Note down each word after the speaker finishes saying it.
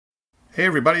Hey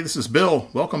everybody, this is Bill.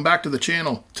 Welcome back to the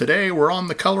channel. Today we're on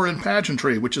the Color and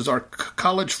Pageantry, which is our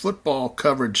college football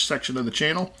coverage section of the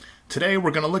channel. Today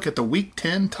we're going to look at the Week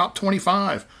 10 Top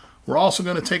 25. We're also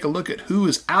going to take a look at who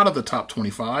is out of the Top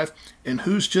 25 and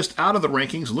who's just out of the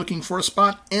rankings looking for a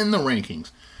spot in the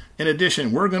rankings. In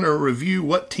addition, we're going to review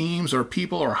what teams or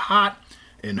people are hot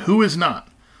and who is not.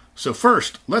 So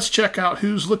first, let's check out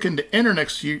who's looking to enter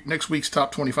next week's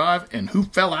Top 25 and who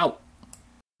fell out.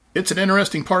 It's an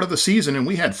interesting part of the season, and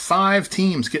we had 5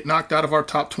 teams get knocked out of our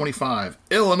top 25.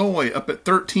 Illinois, up at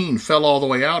 13, fell all the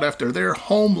way out after their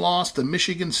home loss to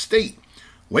Michigan State.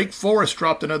 Wake Forest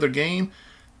dropped another game.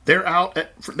 They're out.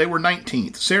 They were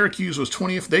 19th. Syracuse was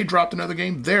 20th. They dropped another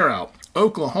game. They're out.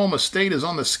 Oklahoma State is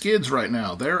on the skids right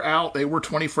now. They're out. They were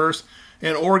 21st.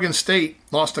 And Oregon State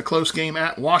lost a close game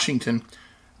at Washington.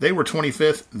 They were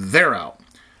 25th. They're out.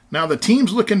 Now, the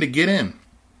teams looking to get in.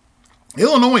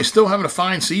 Illinois is still having a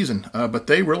fine season, but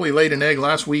they really laid an egg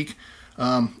last week.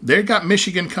 They've got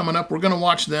Michigan coming up. We're going to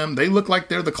watch them. They look like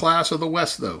they're the class of the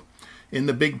West, though, in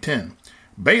the Big Ten.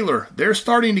 Baylor, they're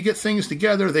starting to get things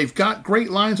together. They've got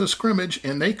great lines of scrimmage,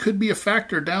 and they could be a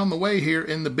factor down the way here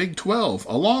in the Big 12,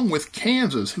 along with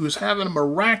Kansas, who is having a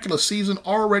miraculous season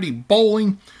already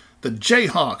bowling. The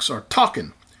Jayhawks are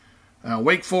talking.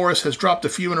 Wake Forest has dropped a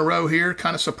few in a row here,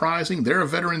 kind of surprising. They're a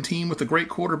veteran team with a great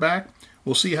quarterback.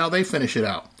 We'll see how they finish it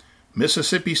out.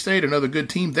 Mississippi State, another good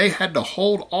team. They had to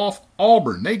hold off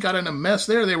Auburn. They got in a mess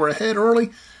there. They were ahead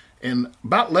early and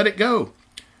about let it go.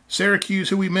 Syracuse,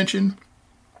 who we mentioned.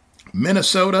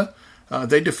 Minnesota,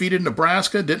 they defeated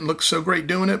Nebraska. Didn't look so great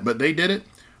doing it, but they did it.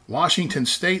 Washington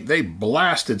State, they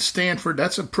blasted Stanford.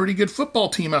 That's a pretty good football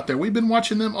team out there. We've been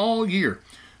watching them all year.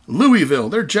 Louisville,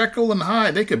 they're Jekyll and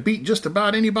Hyde. They could beat just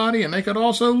about anybody, and they could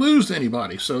also lose to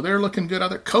anybody. So they're looking good out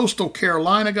there. Coastal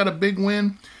Carolina got a big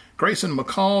win. Grayson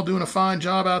McCall doing a fine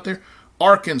job out there.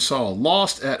 Arkansas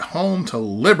lost at home to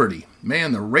Liberty.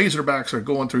 Man, the Razorbacks are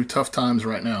going through tough times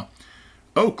right now.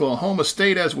 Oklahoma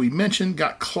State, as we mentioned,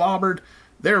 got clobbered.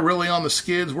 They're really on the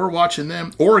skids. We're watching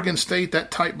them. Oregon State,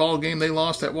 that tight ball game they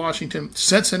lost at Washington.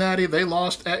 Cincinnati, they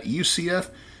lost at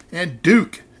UCF. And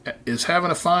Duke is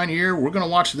having a fine year. We're going to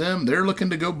watch them. They're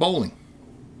looking to go bowling.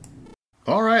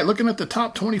 All right, looking at the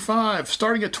top 25.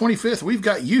 Starting at 25th, we've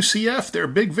got UCF. Their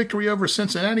big victory over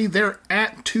Cincinnati. They're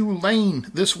at Tulane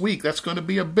this week. That's going to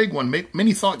be a big one.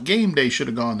 Many thought game day should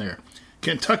have gone there.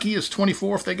 Kentucky is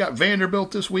 24th. They got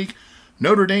Vanderbilt this week.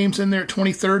 Notre Dame's in there at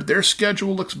 23rd. Their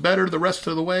schedule looks better the rest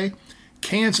of the way.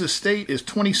 Kansas State is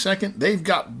 22nd. They've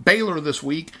got Baylor this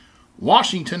week.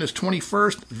 Washington is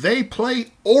 21st. They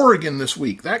play Oregon this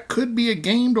week. That could be a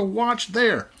game to watch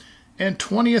there. And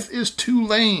 20th is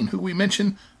Tulane, who we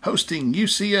mentioned, hosting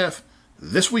UCF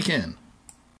this weekend.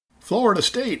 Florida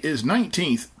State is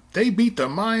 19th. They beat the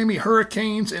Miami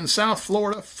Hurricanes in South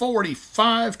Florida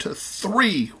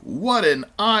 45-3. What an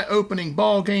eye-opening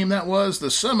ball game that was. The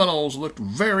Seminoles looked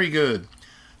very good.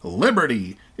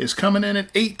 Liberty is coming in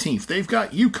at 18th. They've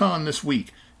got UConn this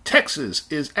week. Texas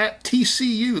is at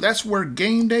TCU. That's where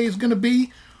game day is going to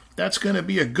be. That's going to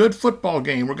be a good football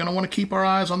game. We're going to want to keep our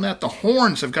eyes on that. The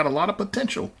Horns have got a lot of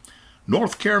potential.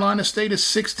 North Carolina State is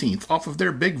 16th off of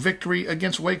their big victory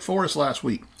against Wake Forest last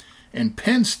week. And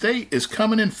Penn State is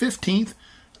coming in 15th.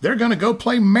 They're going to go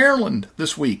play Maryland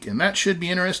this week, and that should be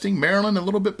interesting. Maryland a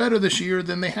little bit better this year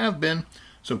than they have been.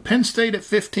 So Penn State at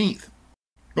 15th.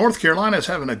 North Carolina is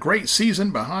having a great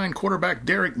season behind quarterback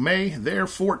Derek May. They're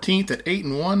 14th at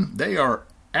 8-1. They are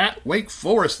at Wake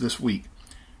Forest this week.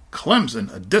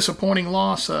 Clemson, a disappointing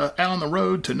loss out on the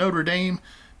road to Notre Dame.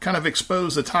 Kind of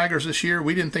exposed the Tigers this year.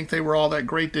 We didn't think they were all that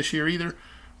great this year either,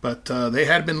 but they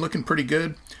had been looking pretty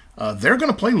good. They're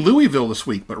going to play Louisville this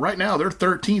week, but right now they're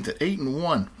 13th at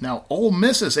 8-1. Now, Ole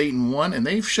Miss is 8-1, and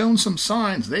they've shown some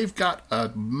signs. They've got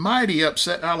a mighty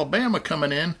upset Alabama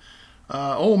coming in.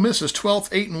 Ole Miss is 12th,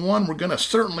 8-1. We're going to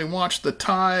certainly watch the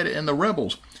Tide and the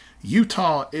Rebels.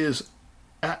 Utah is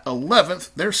at 11th.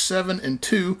 They're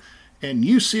 7-2. And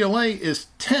UCLA is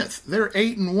 10th. They're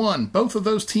 8-1. Both of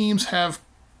those teams have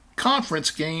conference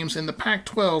games in the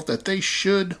Pac-12 that they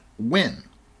should win.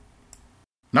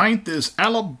 9th is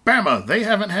Alabama. They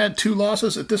haven't had 2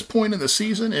 losses at this point in the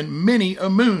season in many a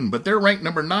moon, but they're ranked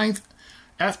number 9th.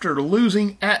 After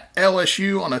losing at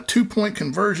LSU on a 2-point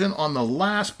conversion on the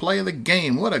last play of the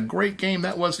game. What a great game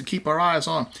that was to keep our eyes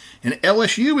on. And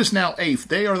LSU is now 8th.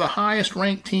 They are the highest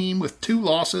ranked team with 2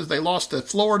 losses. They lost to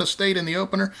Florida State in the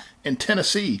opener and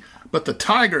Tennessee. But the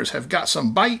Tigers have got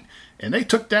some bite, and they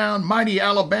took down mighty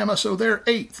Alabama, so they're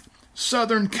 8th.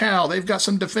 Southern Cal, they've got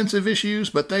some defensive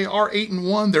issues, but they are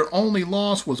 8-1. Their only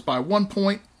loss was by 1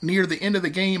 point near the end of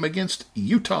the game against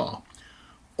Utah.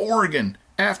 Oregon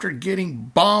after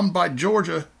getting bombed by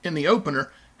Georgia in the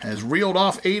opener, has reeled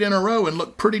off 8 in a row and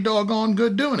looked pretty doggone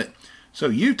good doing it. So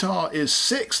Utah is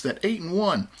 6th at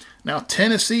 8-1. Now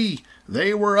Tennessee,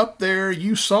 they were up there.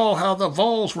 You saw how the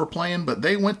Vols were playing, but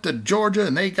they went to Georgia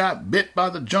and they got bit by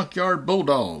the Junkyard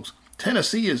Bulldogs.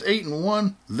 Tennessee is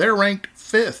 8-1. They're ranked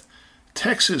 5th.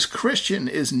 Texas Christian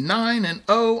is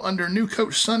 9-0 under new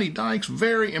coach Sonny Dykes.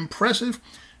 Very impressive.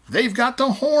 They've got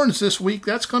the Horns this week.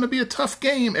 That's going to be a tough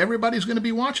game. Everybody's going to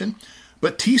be watching.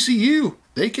 But TCU,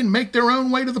 they can make their own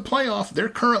way to the playoff. They're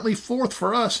currently 4th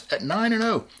for us at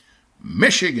 9-0.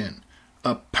 Michigan,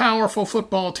 a powerful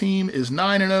football team, is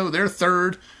 9-0. They're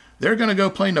 3rd. They're going to go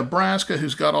play Nebraska,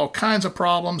 who's got all kinds of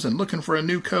problems and looking for a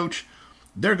new coach.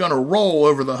 They're going to roll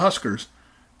over the Huskers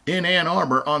in Ann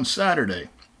Arbor on Saturday.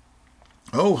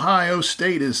 Ohio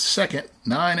State is 2nd,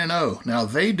 9-0. Now,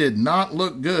 they did not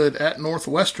look good at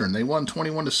Northwestern. They won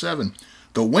 21-7.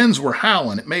 The winds were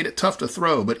howling. It made it tough to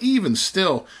throw. But even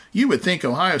still, you would think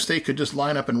Ohio State could just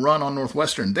line up and run on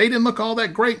Northwestern. They didn't look all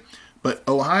that great. But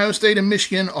Ohio State and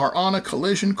Michigan are on a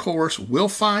collision course. We'll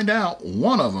find out.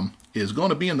 One of them is going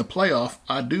to be in the playoff,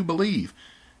 I do believe.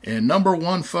 And number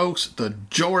 1, folks, the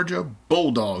Georgia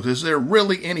Bulldogs. Is there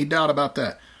really any doubt about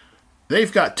that?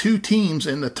 They've got 2 teams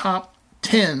in the top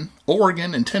 10,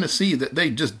 Oregon and Tennessee, that they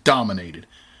just dominated.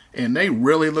 And they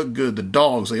really look good, the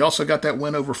Dogs. They also got that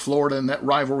win over Florida in that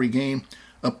rivalry game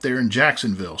up there in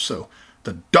Jacksonville. So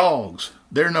the Dogs,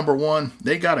 they're number 1.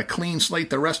 They got a clean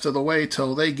slate the rest of the way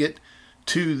till they get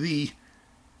to the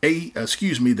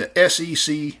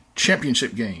SEC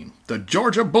championship game. The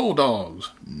Georgia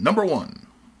Bulldogs, number 1.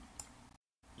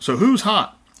 So who's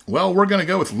hot? Well, we're going to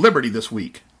go with Liberty this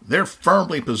week. They're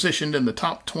firmly positioned in the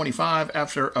top 25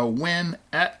 after a win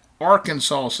at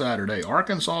Arkansas Saturday.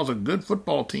 Arkansas is a good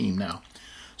football team now.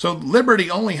 So Liberty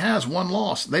only has 1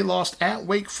 loss. They lost at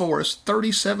Wake Forest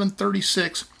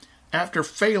 37-36 after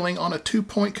failing on a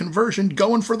 2-point conversion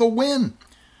going for the win.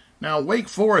 Now, Wake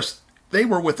Forest, they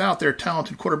were without their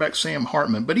talented quarterback Sam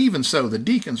Hartman, but even so, the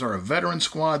Deacons are a veteran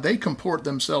squad. They comport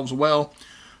themselves well.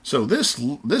 So this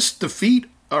defeat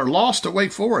or loss to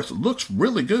Wake Forest looks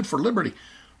really good for Liberty.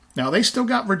 Now, they still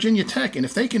got Virginia Tech, and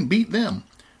if they can beat them,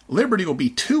 Liberty will be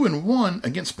 2-1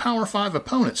 against Power 5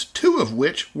 opponents, 2 of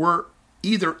which were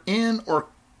either in or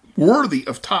worthy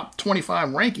of top 25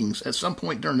 rankings at some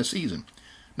point during the season.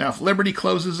 Now, if Liberty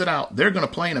closes it out, they're going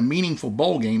to play in a meaningful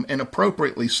bowl game, and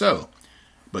appropriately so.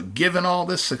 But given all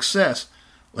this success,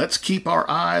 let's keep our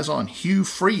eyes on Hugh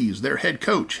Freeze, their head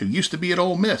coach, who used to be at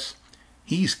Ole Miss.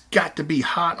 He's got to be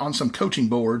hot on some coaching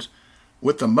boards,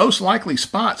 with the most likely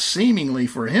spot seemingly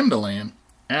for him to land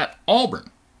at Auburn.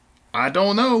 I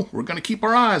don't know. We're going to keep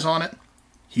our eyes on it.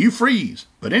 Hugh Freeze.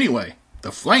 But anyway,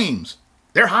 the Flames,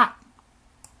 they're hot.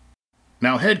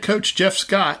 Now, head coach Jeff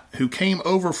Scott, who came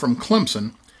over from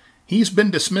Clemson, he's been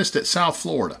dismissed at South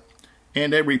Florida.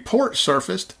 And a report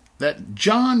surfaced that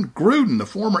John Gruden, the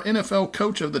former NFL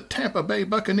coach of the Tampa Bay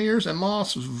Buccaneers and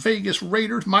Las Vegas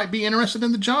Raiders, might be interested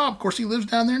in the job. Of course, he lives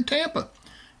down there in Tampa.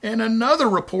 And another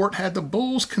report had the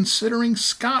Bulls considering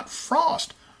Scott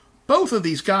Frost. Both of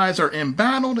these guys are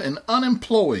embattled and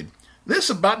unemployed. This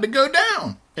is about to go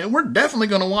down, and we're definitely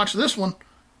going to watch this one.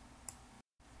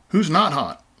 Who's not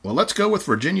hot? Well, let's go with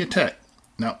Virginia Tech.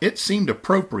 Now, it seemed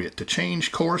appropriate to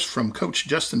change course from Coach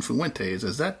Justin Fuentes,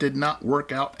 as that did not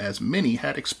work out as many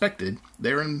had expected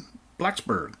there in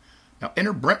Blacksburg. Now,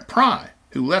 enter Brent Pry,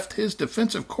 who left his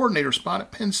defensive coordinator spot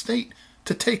at Penn State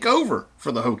to take over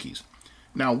for the Hokies.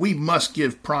 Now, we must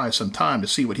give Pry some time to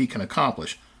see what he can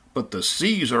accomplish, but the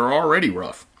seas are already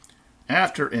rough.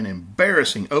 After an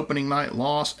embarrassing opening night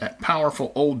loss at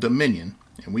powerful Old Dominion,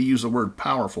 and we use the word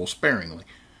powerful sparingly,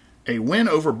 a win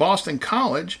over Boston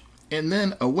College and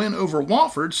then a win over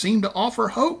Wofford seemed to offer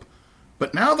hope.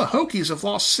 But now the Hokies have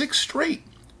lost 6 straight.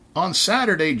 On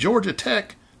Saturday, Georgia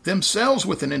Tech, themselves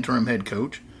with an interim head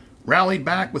coach, rallied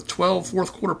back with 12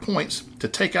 fourth-quarter points to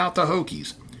take out the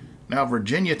Hokies. Now,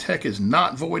 Virginia Tech is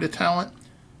not void of talent,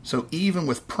 so even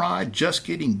with Pride just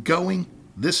getting going,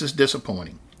 this is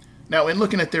disappointing. Now, in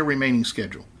looking at their remaining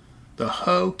schedule, the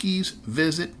Hokies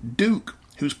visit Duke,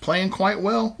 who's playing quite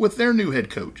well with their new head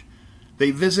coach.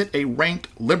 They visit a ranked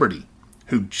Liberty,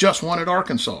 who just won at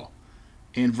Arkansas.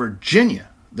 And Virginia,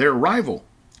 their rival,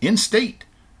 in-state,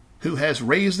 who has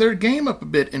raised their game up a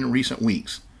bit in recent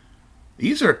weeks.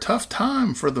 These are a tough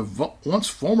time for the once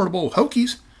formidable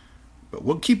Hokies, but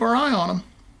we'll keep our eye on them.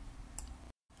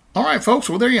 All right, folks,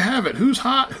 well, there you have it. Who's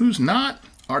hot, who's not,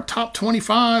 our top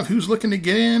 25, who's looking to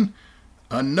get in.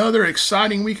 Another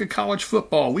exciting week of college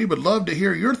football. We would love to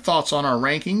hear your thoughts on our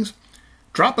rankings.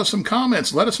 Drop us some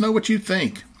comments. Let us know what you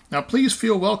think. Now, please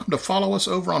feel welcome to follow us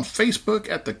over on Facebook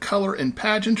at The Color and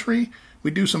Pageantry. We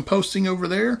do some posting over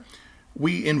there.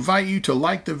 We invite you to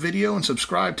like the video and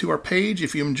subscribe to our page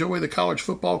if you enjoy the college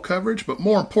football coverage. But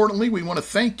more importantly, we want to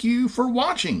thank you for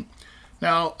watching.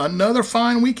 Now, another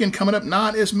fine weekend coming up.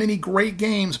 Not as many great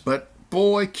games, but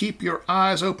boy, keep your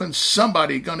eyes open.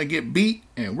 Somebody's going to get beat,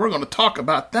 and we're going to talk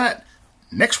about that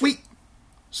next week.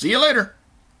 See you later.